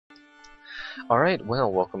Alright,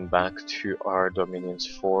 well, welcome back to our Dominions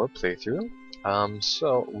 4 playthrough.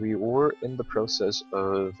 So we were in the process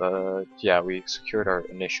of, we secured our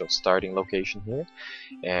initial starting location here,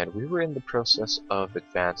 and we were in the process of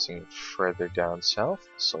advancing further down south,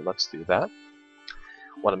 so let's do that.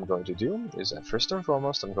 What I'm going to do is that first and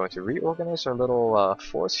foremost, I'm going to reorganize our little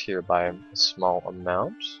force here by a small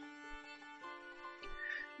amount.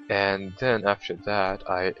 And then after that,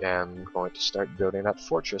 I am going to start building that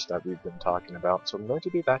fortress that we've been talking about. So I'm going to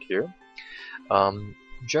do that here.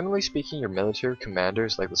 Generally speaking, your military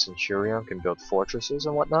commanders like the Centurion can build fortresses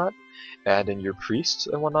and whatnot, and then your priests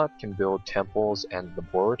and whatnot can build temples and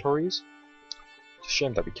laboratories. It's a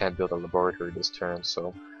shame that we can't build a laboratory this turn,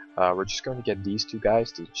 so we're just going to get these two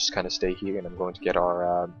guys to just kind of stay here, and I'm going to get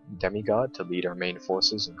our demigod to lead our main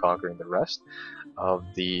forces in conquering the rest of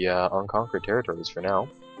the unconquered territories for now.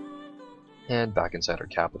 And back inside our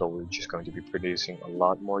capital, we're just going to be producing a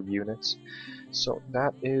lot more units. So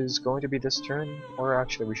that is going to be this turn, or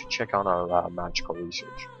actually we should check on our magical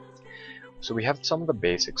research. So we have some of the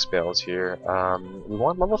basic spells here. We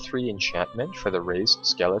want level 3 enchantment for the raised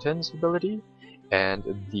skeletons ability, and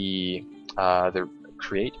the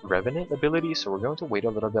create revenant ability, so we're going to wait a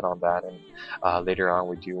little bit on that, and later on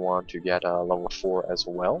we do want to get level 4 as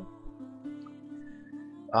well.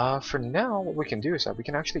 For now, what we can do is that we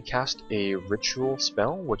can actually cast a ritual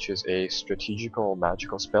spell, which is a strategical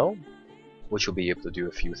magical spell, which will be able to do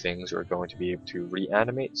a few things. We're going to be able to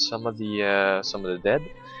reanimate some of the dead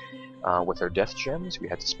with our death gems. We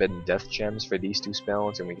had to spend death gems for these two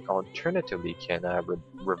spells, and we alternatively can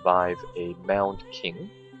revive a Mound King.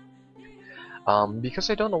 Because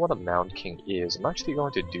I don't know what a Mound King is, I'm actually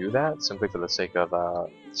going to do that simply for the sake of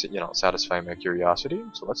satisfying my curiosity.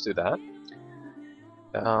 So let's do that.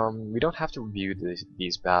 We don't have to review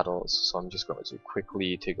these battles, so I'm just going to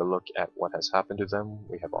quickly take a look at what has happened to them.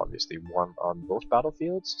 We have obviously won on both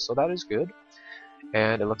battlefields, so that is good.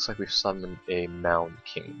 And it looks like we've summoned a Mound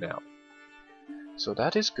King now. So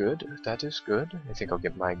that is good, that is good. I think I'll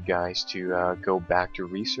get my guys to go back to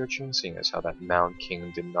researching, seeing as how that Mound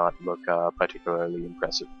King did not look particularly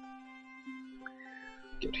impressive.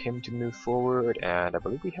 Get him to move forward, and I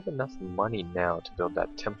believe we have enough money now to build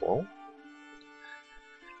that temple.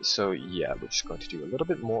 So yeah, we're just going to do a little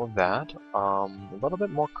bit more of that, a little bit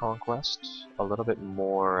more conquest, a little bit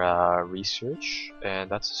more research, and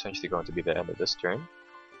that's essentially going to be the end of this turn.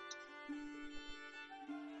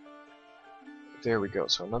 There we go,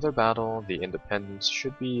 so another battle, the independents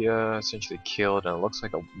should be essentially killed, and it looks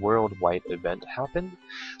like a worldwide event happened.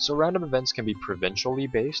 So random events can be provincially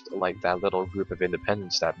based, like that little group of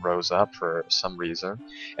independents that rose up for some reason,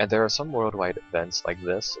 and there are some worldwide events like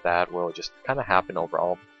this that will just kind of happen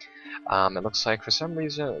overall. It looks like for some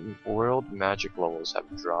reason world magic levels have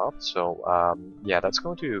dropped, so yeah, that's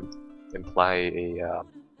going to imply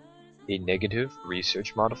a negative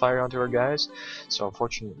research modifier onto our guys, so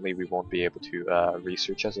unfortunately we won't be able to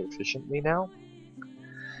research as efficiently now.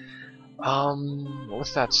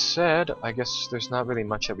 With that said, I guess there's not really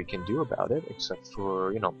much that we can do about it except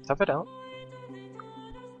for, tough it out.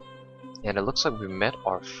 And it looks like we met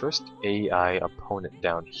our first AI opponent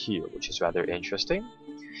down here, which is rather interesting.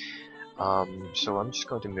 So I'm just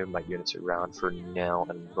going to move my units around for now,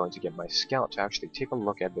 and I'm going to get my scout to actually take a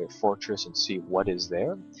look at their fortress and see what is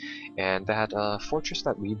there. And that fortress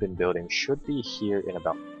that we've been building should be here in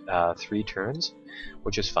about 3 turns,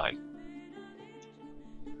 which is fine.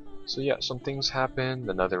 So yeah, some things happened,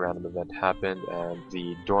 another random event happened, and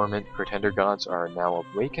the dormant pretender gods are now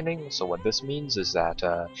awakening. So what this means is that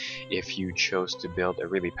if you chose to build a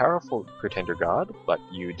really powerful pretender god, but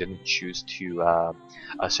you didn't choose to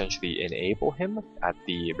essentially enable him at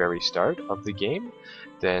the very start of the game,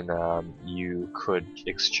 then you could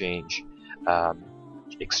exchange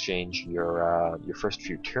your first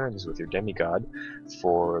few turns with your demigod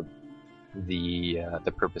for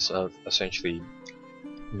the purpose of essentially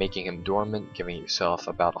making him dormant, giving yourself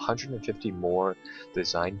about 150 more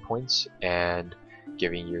design points, and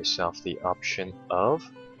giving yourself the option of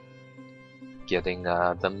getting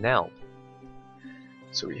them now.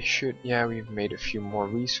 So we've made a few more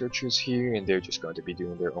researchers here, and they're just going to be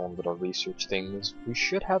doing their own little research things. We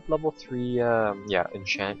should have level 3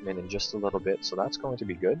 enchantment in just a little bit, so that's going to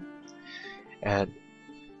be good. And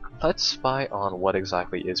let's spy on what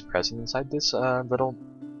exactly is present inside this little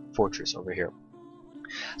fortress over here.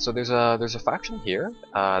 So there's a faction here.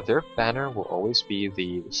 Their banner will always be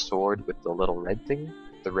the sword with the little red thing,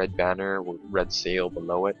 the red banner with red sail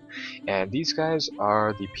below it. And these guys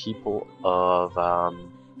are the people of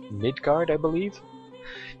Midgard, I believe.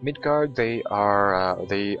 Midgard, they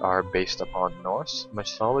are based upon Norse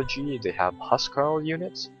mythology. They have Huskarl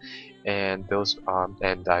units, and those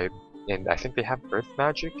and I think they have earth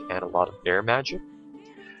magic and a lot of air magic.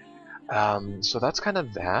 So that's kind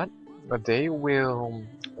of that. But they will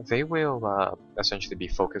essentially be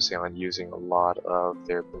focusing on using a lot of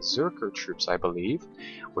their berserker troops, I believe,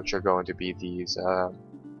 which are going to be these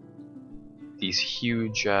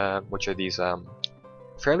huge, which are these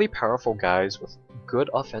fairly powerful guys with good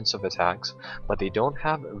offensive attacks, but they don't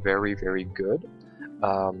have very good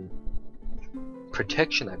um,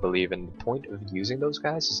 protection, I believe. And the point of using those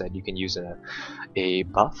guys is that you can use a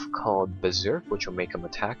buff called Berserk, which will make them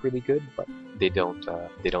attack really good, but they don't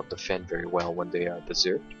defend very well when they are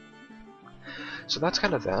berserked. So that's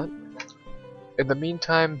kind of that. In the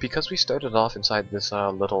meantime, because we started off inside this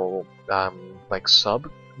little like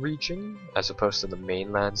sub-region as opposed to the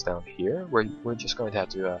mainlands down here, we're just going to have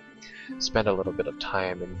to spend a little bit of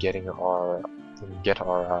time in get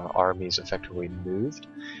our armies effectively moved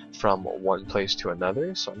from one place to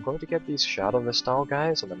another. So I'm going to get these Shadow Vestal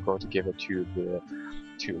guys, and I'm going to give it to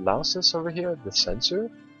Lausus over here, the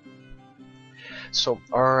Censor. So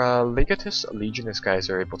our Legatus Legionist guys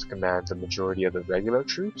are able to command the majority of the regular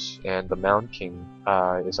troops, and the Mound King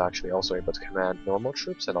is actually also able to command normal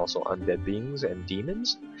troops and also undead beings and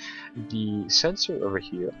demons. The Censor over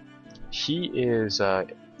here, he is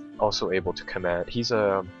also able to command. He's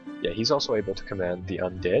also able to command the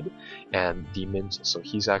undead and demons. So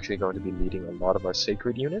he's actually going to be leading a lot of our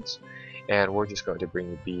sacred units, and we're just going to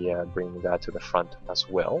bring that to the front as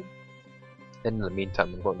well. And in the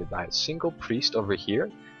meantime, I'm going to buy a single priest over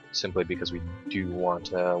here, simply because we do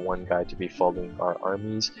want one guy to be following our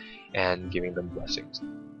armies and giving them blessings.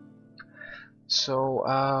 So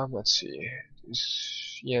let's see.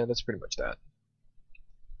 Yeah, that's pretty much that.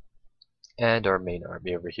 And our main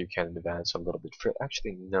army over here can advance a little bit further.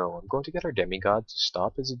 Actually, no. I'm going to get our demigod to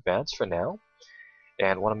stop his advance for now.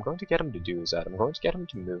 And what I'm going to get him to do is that I'm going to get him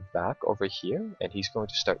to move back over here, and he's going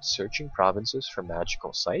to start searching provinces for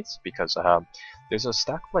magical sites, because there's a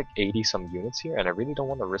stack of like 80 some units here, and I really don't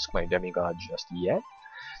want to risk my demigod just yet.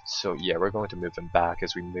 So yeah, we're going to move him back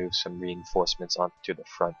as we move some reinforcements onto the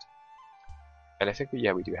front. And I think that,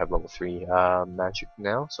 yeah, we do have level 3 magic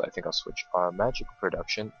now, so I think I'll switch our magical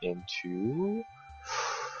production into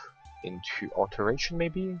alteration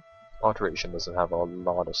maybe? Alteration doesn't have a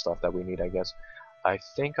lot of stuff that we need, I guess. I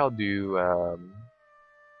think I'll do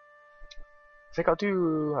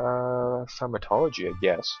Thaumatology, I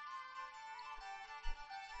guess.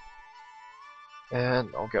 And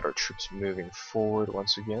I'll get our troops moving forward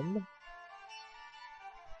once again.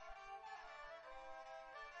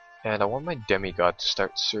 And I want my demigod to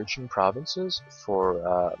start searching provinces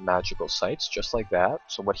for magical sites, just like that.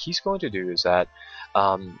 So what he's going to do is that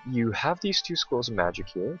you have these two schools of magic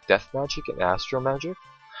here, Death Magic and Astral Magic.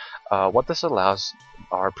 What this allows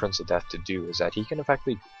our Prince of Death to do is that he can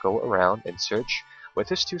effectively go around and search with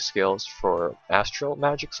his two skills for Astral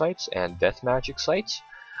Magic sites and Death Magic sites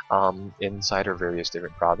inside our various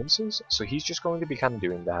different provinces. So he's just going to be kind of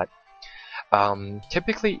doing that.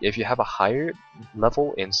 Typically, if you have a higher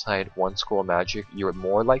level inside one school of magic, you're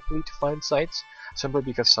more likely to find sites, simply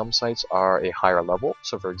because some sites are a higher level.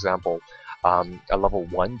 So for example, a level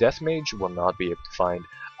 1 Death Mage will not be able to find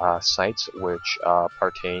sites which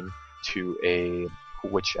pertain to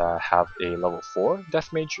have a level 4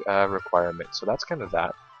 Death Mage requirement. So that's kind of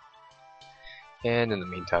that. And in the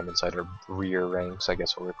meantime, inside our rear ranks, I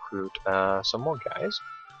guess we'll recruit some more guys.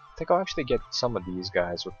 I think I'll actually get some of these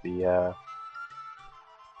guys with the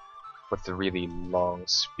really long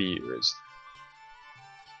spears.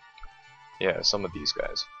 Yeah, some of these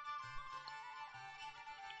guys.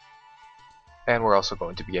 And we're also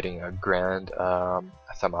going to be getting a Grand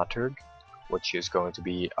Thaumaturg, which is going to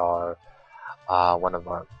be our one of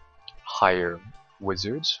our higher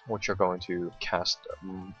wizards, which are going to cast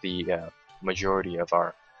the majority of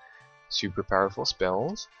our super powerful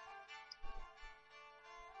spells.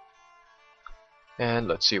 And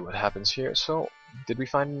let's see what happens here. So, did we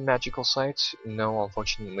find magical sites? No,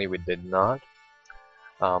 unfortunately we did not.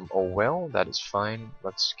 Oh well, that is fine.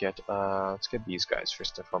 Let's get these guys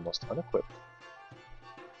first and foremost unequipped.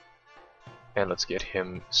 And let's get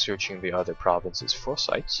him searching the other provinces for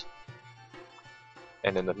sites.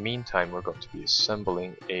 And in the meantime, we're going to be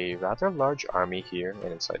assembling a rather large army here,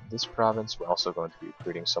 and inside this province we're also going to be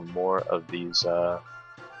recruiting some more of these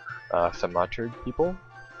Thaumaturg people.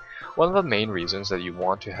 One of the main reasons that you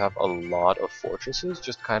want to have a lot of fortresses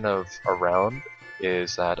just kind of around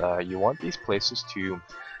is that you want these places to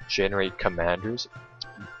generate commanders,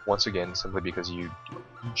 once again simply because you,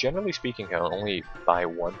 generally speaking, can only buy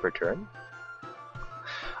one per turn.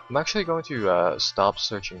 I'm actually going to stop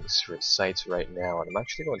searching sites right now, and I'm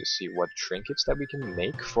actually going to see what trinkets that we can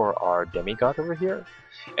make for our demigod over here.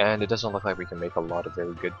 And it doesn't look like we can make a lot of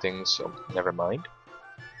very good things, so never mind.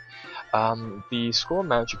 The School of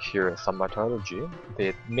Magic here at Thaumaturgy,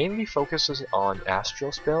 it mainly focuses on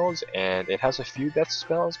astral spells, and it has a few death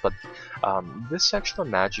spells, but this section of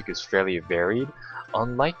magic is fairly varied.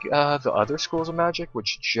 Unlike the other schools of magic,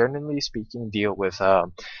 which generally speaking deal with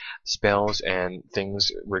spells and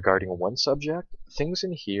things regarding one subject, things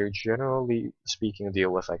in here generally speaking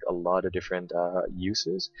deal with like a lot of different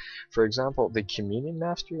uses. For example, the Communion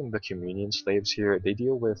Master and the Communion Slaves here, they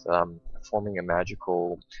deal with forming a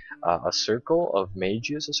magical a circle of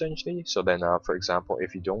mages essentially. So then, for example,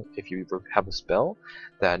 if you have a spell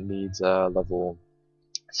that needs level,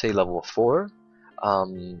 say level 4,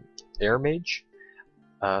 air mage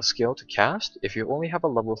skill to cast. If you only have a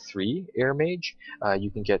level 3 air mage,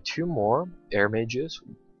 you can get 2 more air mages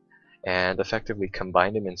and effectively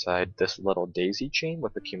combine them inside this little daisy chain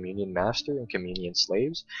with the Communion Master and Communion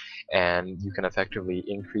Slaves, and you can effectively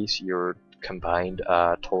increase your combined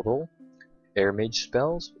total air mage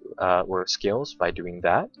spells or skills by doing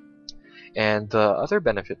that. And the other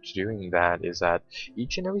benefit to doing that is that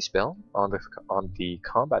each and every spell on the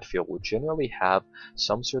combat field will generally have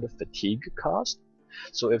some sort of fatigue cost.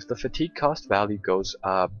 So if the fatigue cost value goes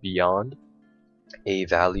beyond a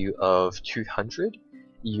value of 200,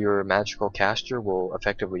 your magical caster will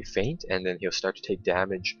effectively faint, and then he'll start to take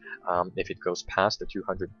damage if it goes past the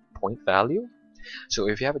 200 point value. So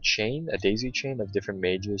if you have a daisy chain of different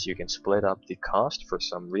mages, you can split up the cost for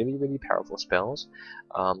some really, really powerful spells.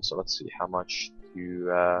 So let's see, how much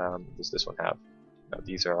does this one have? Now,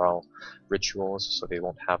 these are all rituals, so they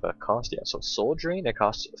won't have a cost yet. So Soul Drain, it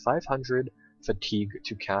costs 500 fatigue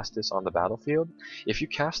to cast this on the battlefield. If you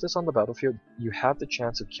cast this on the battlefield, you have the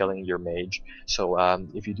chance of killing your mage. So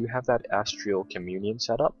if you do have that Astral Communion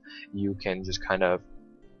set up, you can just kind of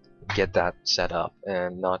get that set up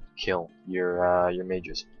and not kill your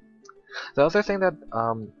mages. The other thing that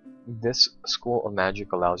this School of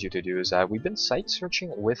Magic allows you to do is that we've been site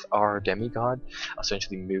searching with our demigod,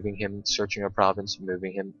 essentially moving him, searching a province,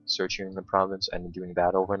 moving him, searching the province, and doing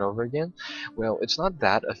that over and over again. Well, it's not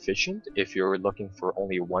that efficient if you're looking for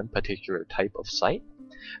only one particular type of site.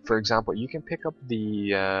 For example, you can pick up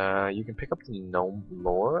the gnome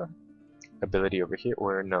lore ability over here,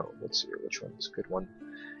 or no, let's see which one is a good one.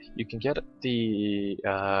 You can get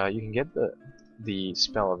the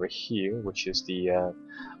spell over here, which is the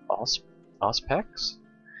Auspex,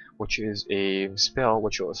 which is a spell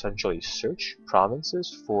which will essentially search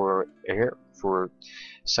provinces for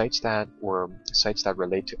sites that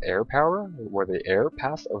relate to air power, or the air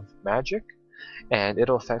path of magic, and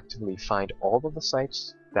it'll effectively find all of the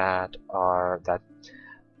sites that are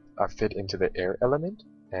fit into the air element,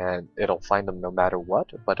 and it'll find them no matter what,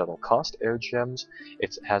 but it'll cost air gems.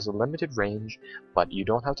 It has a limited range, but you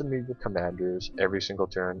don't have to move your commanders every single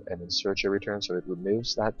turn and then search every turn, so it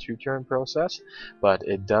removes that 2-turn process, but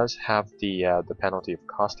it does have the penalty of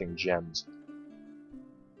costing gems.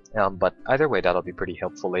 But either way, that'll be pretty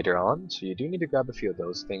helpful later on, so you do need to grab a few of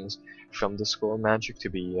those things from the School of Magic to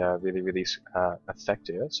be really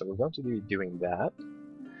effective, so we're going to be doing that.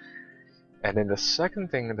 And then the second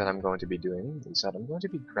thing that I'm going to be doing is that I'm going to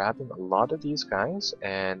be grabbing a lot of these guys,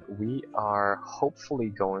 and we are hopefully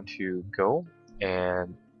going to go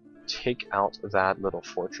and take out that little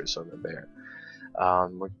fortress over there.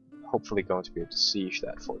 We're hopefully going to be able to siege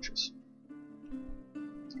that fortress.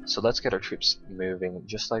 So let's get our troops moving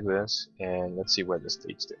just like this, and let's see where this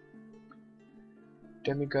leads to.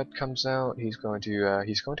 Demigod comes out. He's going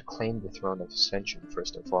to claim the throne of Ascension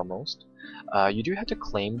first and foremost. You do have to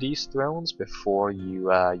claim these thrones before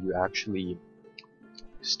you actually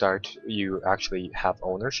have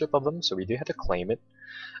ownership of them. So we do have to claim it.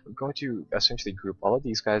 I'm going to essentially group all of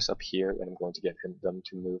these guys up here, and I'm going to get them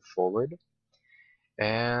to move forward.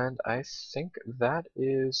 And I think that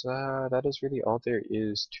is really all there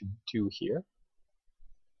is to do here.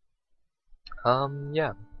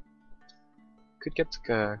 Yeah. Could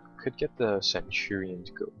get the Centurion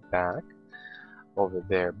to go back over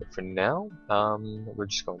there, but for now, we're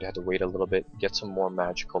just going to have to wait a little bit, get some more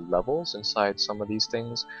magical levels inside some of these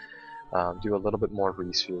things, do a little bit more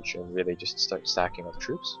research, and really just start stacking up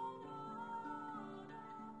troops.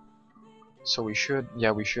 So we should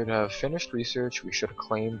have finished research. We should have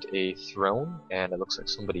claimed a throne, and it looks like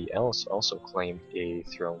somebody else also claimed a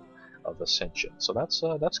throne of Ascension. So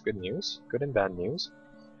that's good news, good and bad news.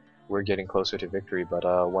 We're getting closer to victory, but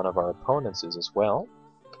one of our opponents is as well.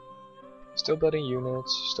 Still building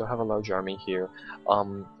units, still have a large army here.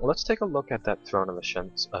 Let's take a look at that Throne of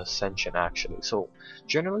Ascension actually. So,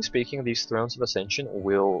 generally speaking, these Thrones of Ascension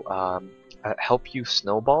will help you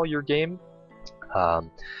snowball your game.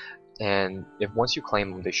 And if once you claim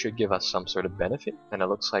them, they should give us some sort of benefit. And it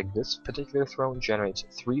looks like this particular throne generates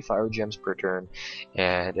 3 fire gems per turn,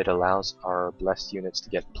 and it allows our blessed units to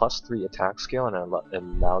get +3 attack skill, and it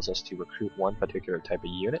allows us to recruit one particular type of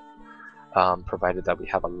unit, provided that we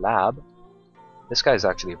have a lab. This guy is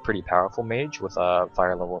actually a pretty powerful mage with a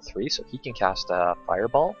fire level 3, so he can cast a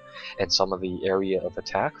fireball and some of the area of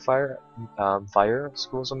attack fire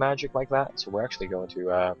schools of magic like that. So we're actually going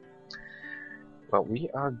to well, we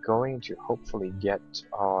are going to hopefully get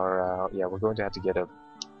our, yeah, we're going to have to get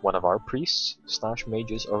one of our priests /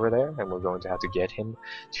 mages over there, and we're going to have to get him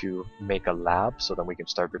to make a lab so that we can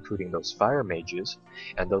start recruiting those fire mages,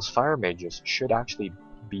 and those fire mages should actually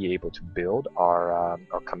be able to build our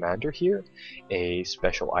commander here a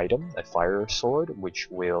special item, a fire sword, which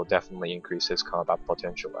will definitely increase his combat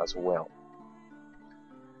potential as well.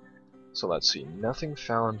 So let's see, nothing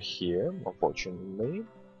found here, unfortunately.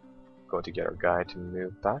 Going to get our guy to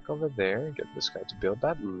move back over there, get this guy to build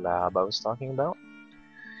that lab I was talking about,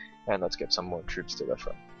 and let's get some more troops to the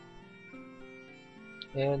front.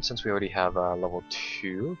 And since we already have level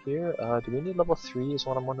 2 here, do we need level 3 is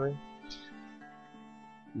what I'm wondering?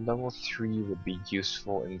 Level 3 would be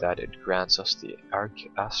useful in that it grants us the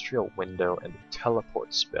Astral Window and the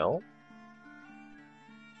Teleport spell.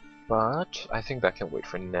 But I think that can wait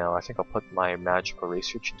for now. I think I'll put my magical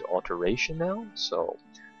research into alteration now, so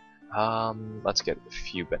let's get a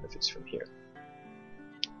few benefits from here.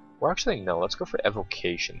 Or actually, no, let's go for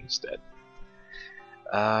evocation instead.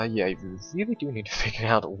 Yeah, we really do need to figure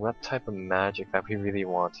out what type of magic that we really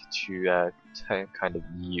want to kind of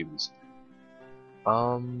use.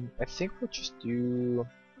 I think we'll just do...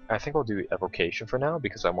 I think I'll do evocation for now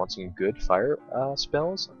because I want some good fire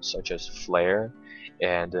spells, such as flare,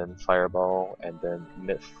 and then fireball, and then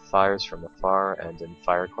fires from afar, and then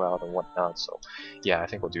fire cloud and whatnot. So yeah, I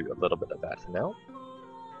think we'll do a little bit of that for now.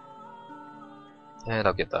 And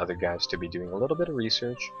I'll get the other guys to be doing a little bit of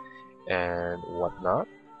research and whatnot.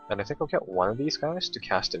 And I think I'll get one of these guys to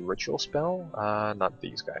cast a ritual spell. Not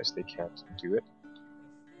these guys, they can't do it.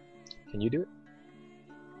 Can you do it?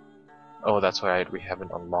 Oh, that's right, we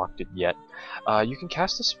haven't unlocked it yet. You can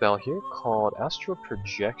cast a spell here called Astral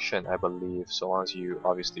Projection, I believe, so long as you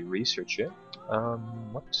obviously research it.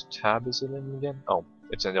 What tab is it in again? Oh,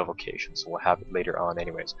 it's an evocation, so we'll have it later on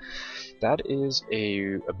anyways. That is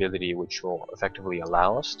a ability which will effectively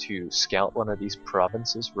allow us to scout one of these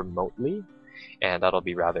provinces remotely, and that'll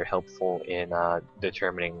be rather helpful in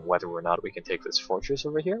determining whether or not we can take this fortress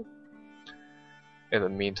over here. In the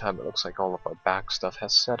meantime, it looks like all of our back stuff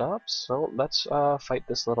has set up, so let's fight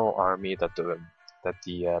this little army that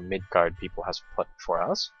the Midgard people has put for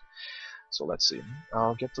us. So let's see.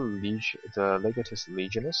 I'll get the Legatus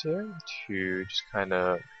Legionus here to just kind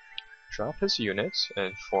of drop his units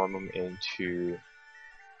and form them into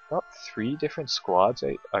about 3 different squads,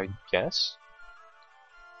 I guess.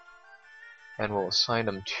 And we'll assign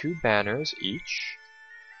them 2 banners each.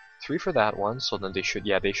 3 for that one, so then they should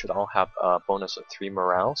all have a bonus of 3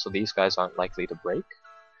 morale, so these guys aren't likely to break.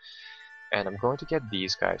 And I'm going to get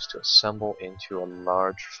these guys to assemble into a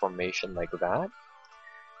large formation like that.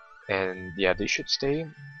 And yeah, they should stay,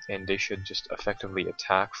 and they should just effectively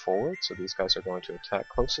attack forward. So these guys are going to attack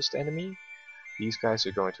closest enemy. These guys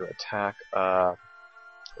are going to attack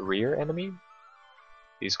rear enemy.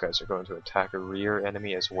 These guys are going to attack a rear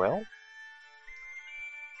enemy as well.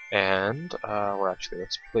 And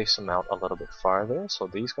let's place them out a little bit farther. So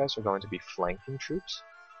these guys are going to be flanking troops.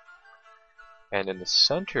 And in the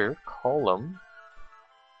center column,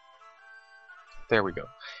 there we go.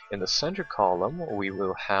 In the center column, we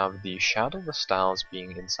will have the Shadow Vastails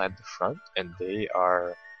being inside the front, and they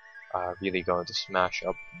are really going to smash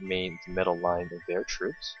up the middle line of their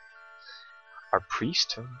troops. Our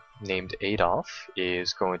priest, named Adolf,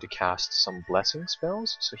 is going to cast some blessing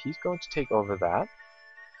spells, so he's going to take over that.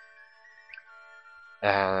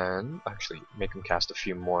 And actually make him cast a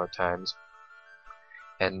few more times.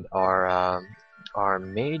 And our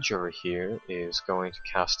mage over here is going to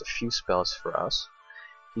cast a few spells for us.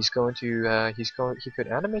 He could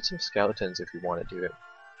animate some skeletons if we want to do it.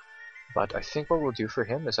 But I think what we'll do for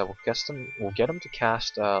him is that we'll get him to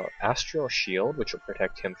cast Astral Shield, which will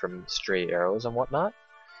protect him from stray arrows and whatnot.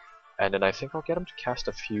 And then I think I'll get him to cast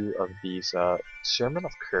a few of these Sermon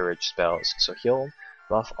of Courage spells, so he'll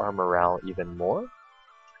buff our morale even more.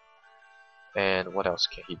 And what else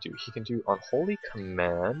can he do? He can do Unholy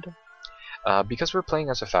Command. Because we're playing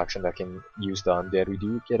as a faction that can use the undead, we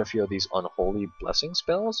do get a few of these unholy blessing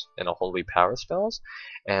spells and unholy power spells,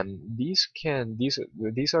 and these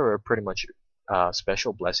are pretty much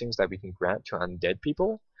special blessings that we can grant to undead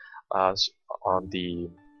people on the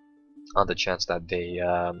chance that they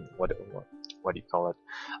what do you call it,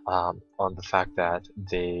 on the fact that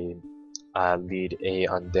they lead a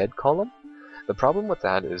undead column. The problem with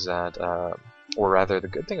that is that, or rather the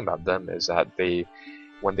good thing about them is that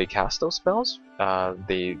when they cast those spells,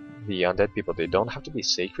 the undead people, they don't have to be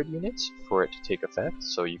sacred units for it to take effect,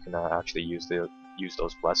 so you can actually use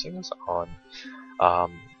those blessings on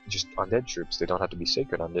just undead troops. They don't have to be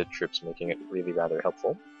sacred undead troops, making it really rather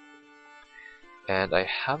helpful. And I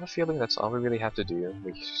have a feeling that's all we really have to do.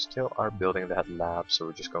 We still are building that lab, so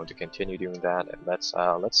we're just going to continue doing that, and let's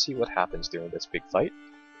see what happens during this big fight.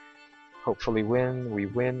 Hopefully we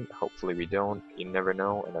win, hopefully we don't, you never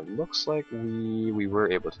know, and it looks like we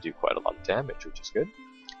were able to do quite a lot of damage, which is good.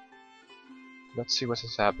 Let's see what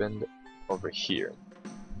has happened over here.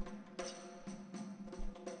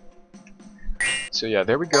 So yeah,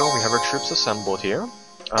 there we go, we have our troops assembled here.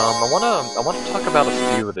 I wanna talk about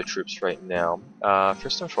a few of the troops right now.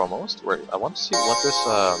 First and foremost, I want to see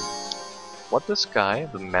what this guy,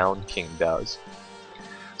 the Mound King, does.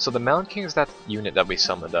 So the Mound King is that unit that we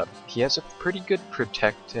summoned up. He has a pretty good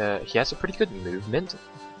he has a pretty good movement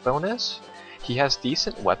bonus. He has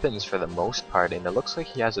decent weapons for the most part, and it looks like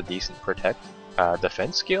he has a decent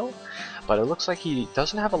defense skill. But it looks like he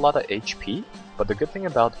doesn't have a lot of HP. But the good thing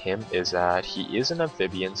about him is that he is an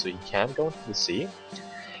amphibian, so he can go into the sea.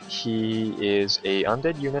 He is a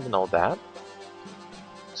undead unit and all that,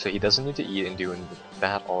 so he doesn't need to eat and do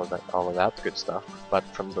all of that good stuff. But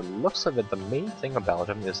from the looks of it, the main thing about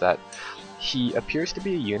him is that he appears to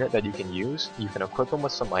be a unit that you can use. You can equip him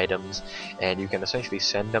with some items, and you can essentially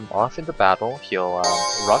send him off into battle. He'll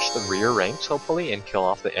rush the rear ranks, hopefully, and kill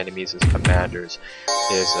off the enemies as commanders.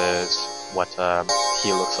 Is what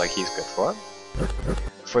he looks like he's good for.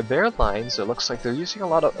 For their lines, it looks like they're using a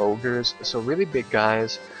lot of ogres, so really big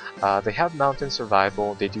guys. They have mountain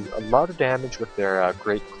survival, they do a lot of damage with their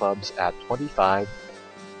great clubs at 25,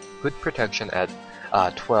 good protection at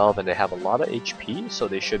 12, and they have a lot of HP, so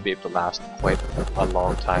they should be able to last quite a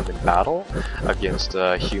long time in battle against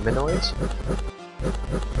humanoids.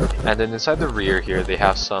 And then inside the rear here, they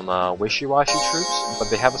have some wishy-washy troops, but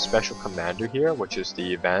they have a special commander here, which is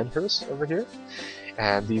the Vanhurst over here.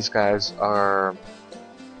 And these guys are...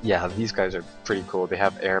 yeah, these guys are pretty cool. They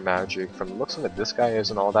have air magic. From the looks of it, this guy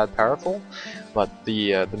isn't all that powerful, but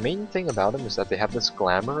the main thing about him is that they have this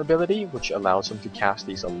glamour ability, which allows them to cast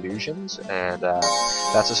these illusions, and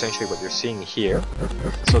that's essentially what you're seeing here.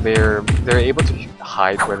 So they're able to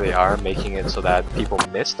hide where they are, making it so that people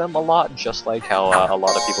miss them a lot, just like how a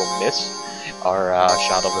lot of people miss our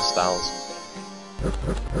Shadowless styles.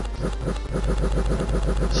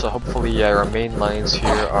 So hopefully our main lines here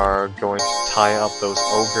are going to tie up those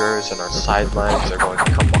ogres, and our side lines are going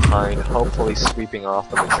to come behind, hopefully sweeping off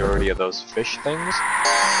the majority of those fish things.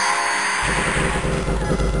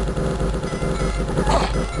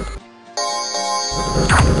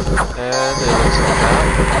 And it looks like that.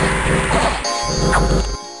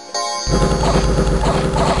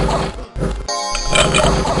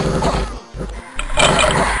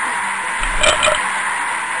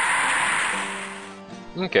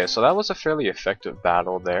 Okay, so that was a fairly effective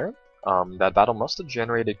battle there. That battle must have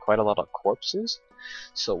generated quite a lot of corpses.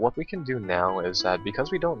 So what we can do now is that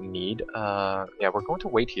because we don't need, yeah, we're going to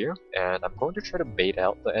wait here, and I'm going to try to bait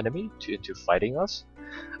out the enemy into fighting us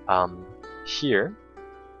here.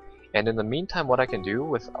 And in the meantime, what I can do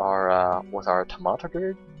with our tomato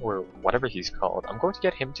bird, or whatever he's called, I'm going to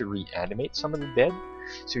get him to reanimate some of the dead.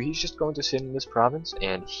 So he's just going to sit in this province,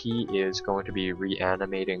 and he is going to be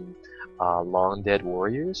reanimating long dead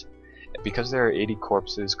warriors. Because there are 80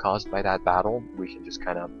 corpses caused by that battle, we can just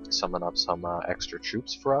kind of summon up some extra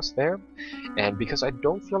troops for us there. And because I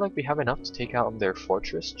don't feel like we have enough to take out their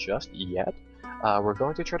fortress just yet, we're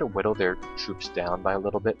going to try to whittle their troops down by a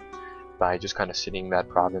little bit, by just kind of sitting in that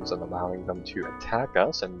province and allowing them to attack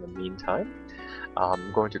us. And in the meantime,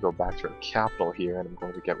 I'm going to go back to our capital here, and I'm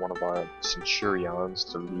going to get one of our centurions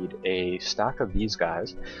to lead a stack of these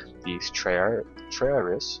guys, these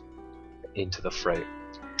Triaris, into the fray.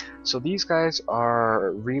 So these guys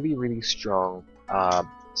are really strong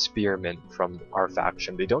spearmen from our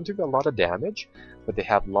faction. They don't do a lot of damage, but they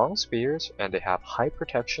have long spears and they have high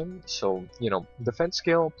protection. So, you know, defense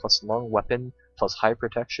skill plus long weapon plus high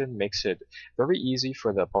protection makes it very easy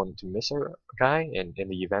for the opponent to miss our guy, and in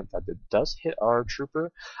the event that it does hit our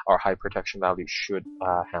trooper, our high protection value should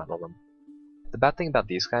handle them. The bad thing about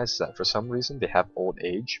these guys is that for some reason they have old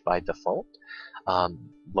age by default,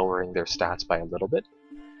 lowering their stats by a little bit.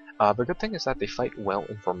 The good thing is that they fight well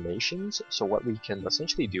in formations, so what we can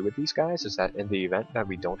essentially do with these guys is that in the event that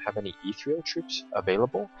we don't have any ethereal troops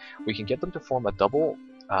available, we can get them to form a double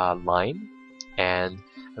line, and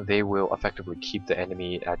they will effectively keep the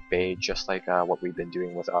enemy at bay, just like what we've been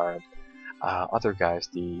doing with our other guys,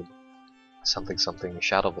 the something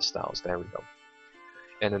Shadow Vestals. There we go.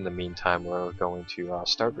 And in the meantime, we're going to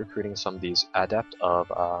start recruiting some of these adept of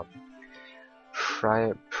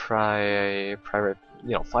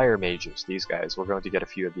fire mages. These guys, we're going to get a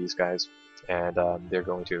few of these guys, and they're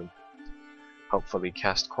going to hopefully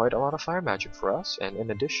cast quite a lot of fire magic for us. And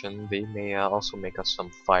in addition, they may also make us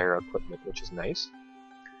some fire equipment, which is nice.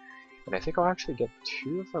 And I think I'll actually get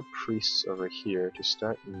 2 of our priests over here to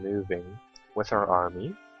start moving with our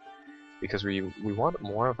army, because we want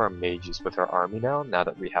more of our mages with our army now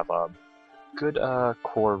that we have a good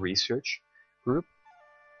core research group.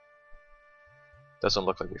 Doesn't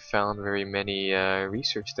look like we found very many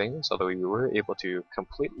research things, although we were able to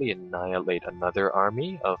completely annihilate another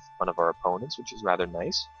army of one of our opponents, which is rather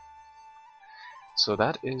nice. So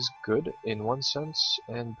that is good in one sense,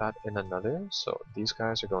 and bad in another. So these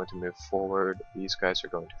guys are going to move forward, these guys are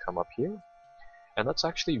going to come up here. And let's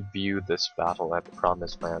actually view this battle at the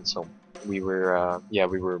Promised Land. So we were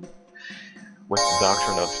with the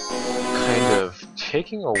doctrine of kind of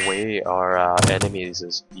taking away our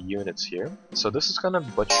enemies' units here. So this is gonna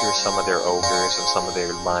butcher some of their ogres and some of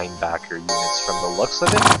their linebacker units from the looks of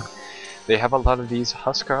it. They have a lot of these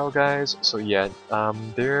Huskarl guys, so yeah,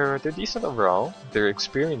 they're decent overall. They're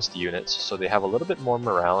experienced units, so they have a little bit more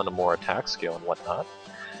morale and a more attack skill and whatnot.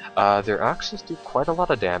 Their axes do quite a lot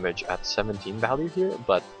of damage at 17 value here,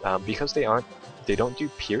 but because they don't do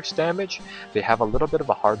pierce damage, they have a little bit of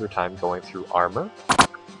a harder time going through armor.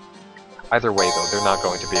 Either way though, they're not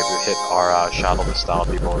going to be able to hit our Shadow style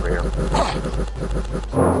people over here.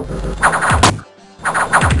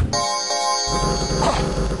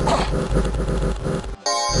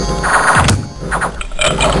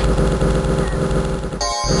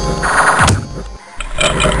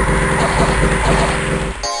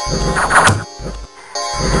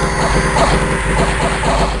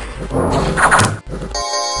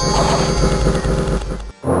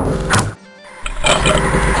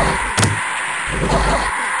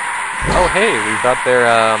 Oh hey, we got their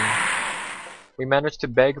we managed to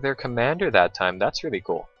beg their commander that time. That's really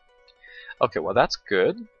cool. Okay, well that's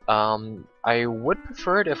good. I would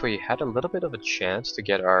prefer it if we had a little bit of a chance to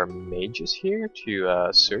get our mages here to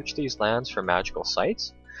search these lands for magical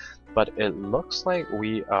sites, but it looks like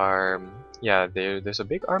we are, yeah, there's a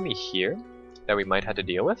big army here that we might have to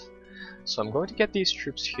deal with. So I'm going to get these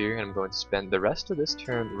troops here, and I'm going to spend the rest of this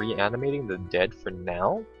turn reanimating the dead for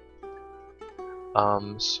now.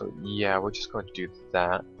 So yeah, we're just going to do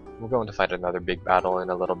that. We're going to fight another big battle in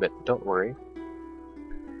a little bit, don't worry.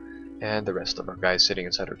 And the rest of our guys sitting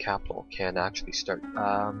inside our capital can actually start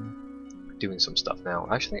doing some stuff now.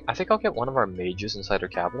 Actually, I think I'll get one of our mages inside our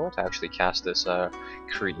capital to actually cast this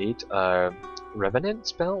create Revenant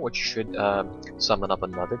spell, which should summon up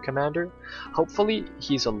another commander. Hopefully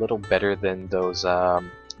he's a little better than those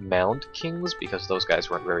Mound Kings, because those guys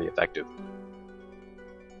weren't very effective.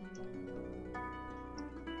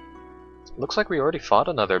 Looks like we already fought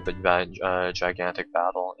another big gigantic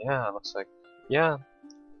battle. Yeah, it looks like, yeah.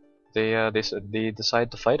 They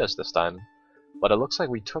decided to fight us this time, but it looks like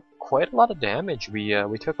we took quite a lot of damage.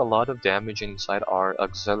 We took a lot of damage inside our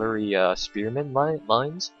auxiliary spearmen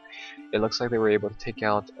lines. It looks like they were able to take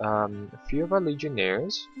out a few of our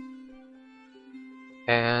legionnaires.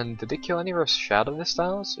 And did they kill any of our Shadow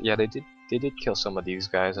Vestals? Yeah, they did. They did kill some of these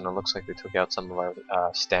guys, and it looks like they took out some of our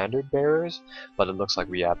standard bearers. But it looks like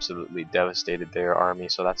we absolutely devastated their army,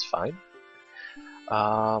 so that's fine.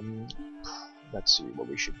 Let's see what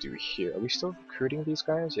we should do here. Are we still recruiting these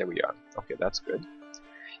guys? Yeah, we are. Okay, that's good.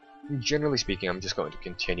 Generally speaking, I'm just going to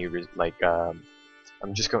continue I'm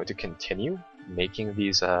just going to continue making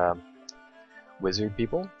these wizard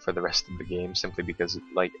people for the rest of the game, simply because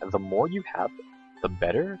like the more you have, the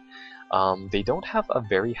better. They don't have a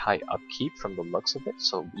very high upkeep from the looks of it,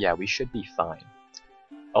 so yeah, we should be fine.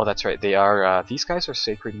 Oh, that's right. They are. These guys are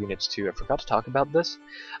sacred units too. I forgot to talk about this.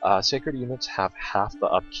 Sacred units have half the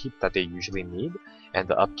upkeep that they usually need, and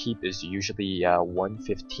the upkeep is usually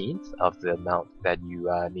 1/15th of the amount that you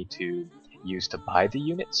need to use to buy the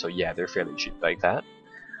unit. So yeah, they're fairly cheap like that.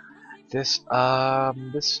 This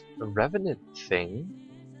Revenant thing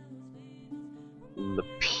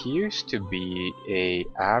appears to be a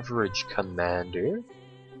average commander.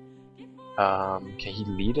 Can he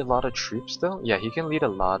lead a lot of troops though? Yeah, he can lead a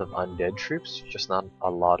lot of undead troops, just not a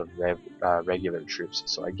lot of regular troops.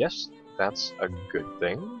 So I guess that's a good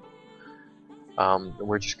thing.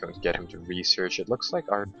 We're just going to get him to research. It looks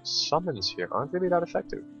like our summons here aren't really that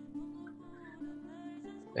effective.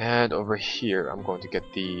 And over here, I'm going to get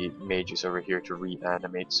the mages over here to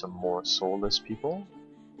reanimate some more soulless people.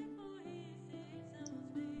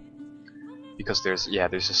 Because there's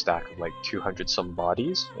a stack of like 200 some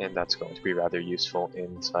bodies, and that's going to be rather useful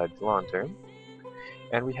inside the long term.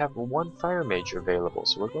 And we have one fire mage available,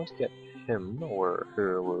 so we're going to get him or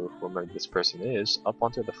her or whoever this person is up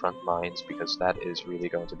onto the front lines, because that is really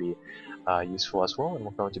going to be useful as well. And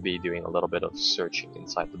we're going to be doing a little bit of searching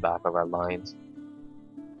inside the back of our lines.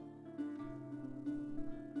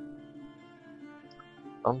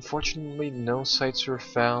 Unfortunately, no sites were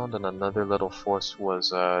found, and another little force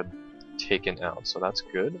was taken out, so that's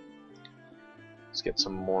good. Let's get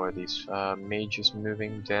some more of these mages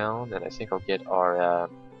moving down, and I think I'll get our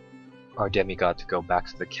demigod to go back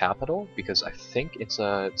to the capital, because I think it's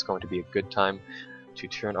going to be a good time to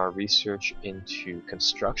turn our research into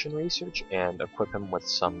construction research and equip him with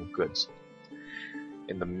some goods.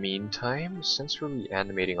 In the meantime, since we're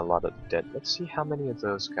reanimating a lot of the dead, let's see how many of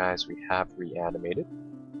those guys we have reanimated.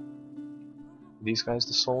 These guys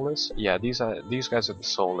the soulless? Yeah, these guys are the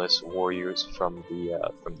soulless warriors from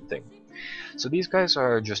the thing. So these guys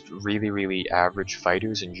are just really average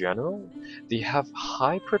fighters in general. They have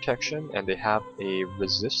high protection and they have a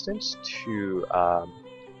resistance to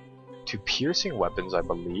piercing weapons, I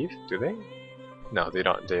believe. Do they? No, they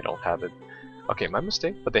don't. They don't have it. Okay, my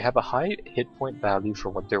mistake. But they have a high hit point value for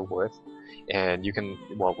what they're worth, and you can.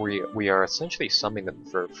 Well, we are essentially summoning them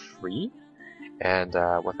for free. And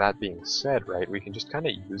with that being said, right, we can just kind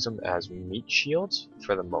of use them as meat shields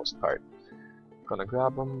for the most part. Gonna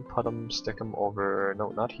grab them, put them, stick them over. No,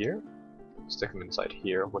 not here. Stick them inside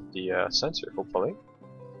here with the sensor, hopefully.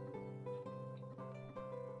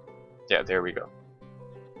 Yeah, there we go.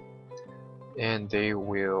 And they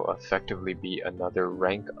will effectively be another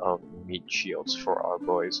rank of meat shields for our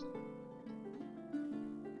boys.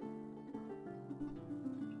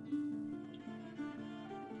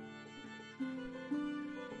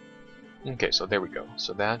 Okay, so there we go.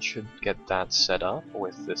 So that should get that set up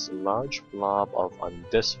with this large blob of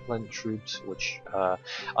undisciplined troops, which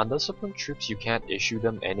undisciplined troops, you can't issue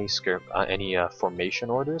them any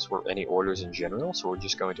formation orders or any orders in general, so we're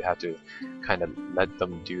just going to have to kind of let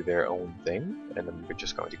them do their own thing, and then we're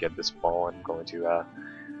just going to get this ball and going to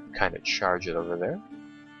kind of charge it over there.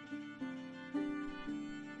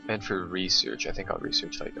 And for research, I think I'll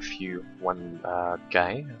research like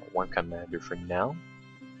one commander for now.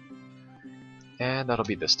 And that'll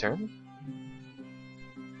be this turn.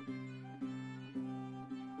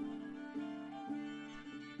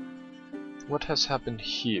 What has happened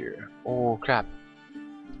here? Oh crap.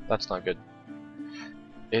 That's not good.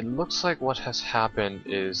 It looks like what has happened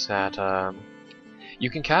is that you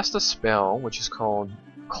can cast a spell which is called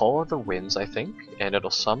Call of the Winds, I think, and it'll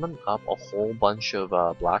summon up a whole bunch of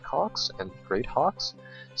Black Hawks and Great Hawks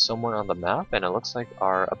somewhere on the map, and it looks like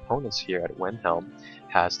our opponents here at Windhelm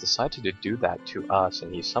has decided to do that to us,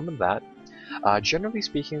 and he summoned that. Generally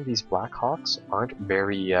speaking, these Black Hawks aren't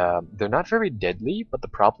very, they're not very deadly, but the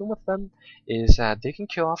problem with them is that they can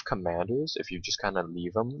kill off commanders if you just kind of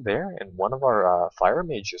leave them there, and one of our fire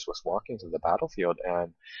mages was walking to the battlefield,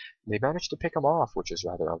 and they managed to pick him off, which is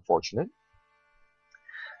rather unfortunate.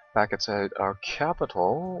 Back inside our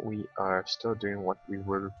capital, we are still doing what we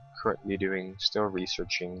were currently doing, still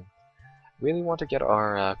researching. Really want to get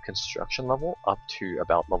our construction level up to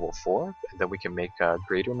about level 4, and then we can make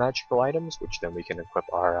greater magical items, which then we can equip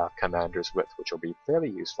our commanders with, which will be fairly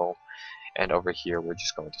useful. And over here, we're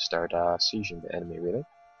just going to start sieging the enemy, really.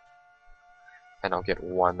 And I'll get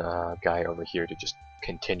one guy over here to just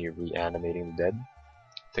continue reanimating the dead.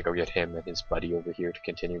 I think I'll get him and his buddy over here to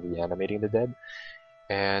continue reanimating the dead.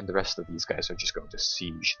 And the rest of these guys are just going to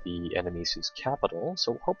siege the enemy's capital,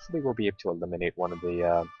 so hopefully we'll be able to eliminate one of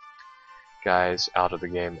the guys out of the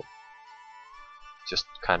game just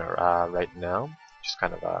kind of right now, just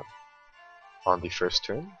kind of on the first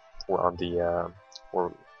turn, or on the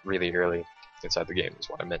or really early inside the game is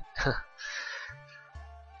what I meant. Oh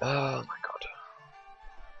my god.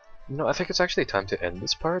 You know, I think it's actually time to end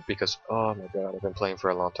this part because, oh my god, I've been playing for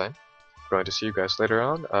a long time. Going to see you guys later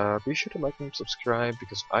on. Be sure to like and subscribe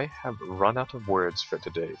because I have run out of words for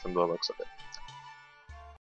today from the looks of it.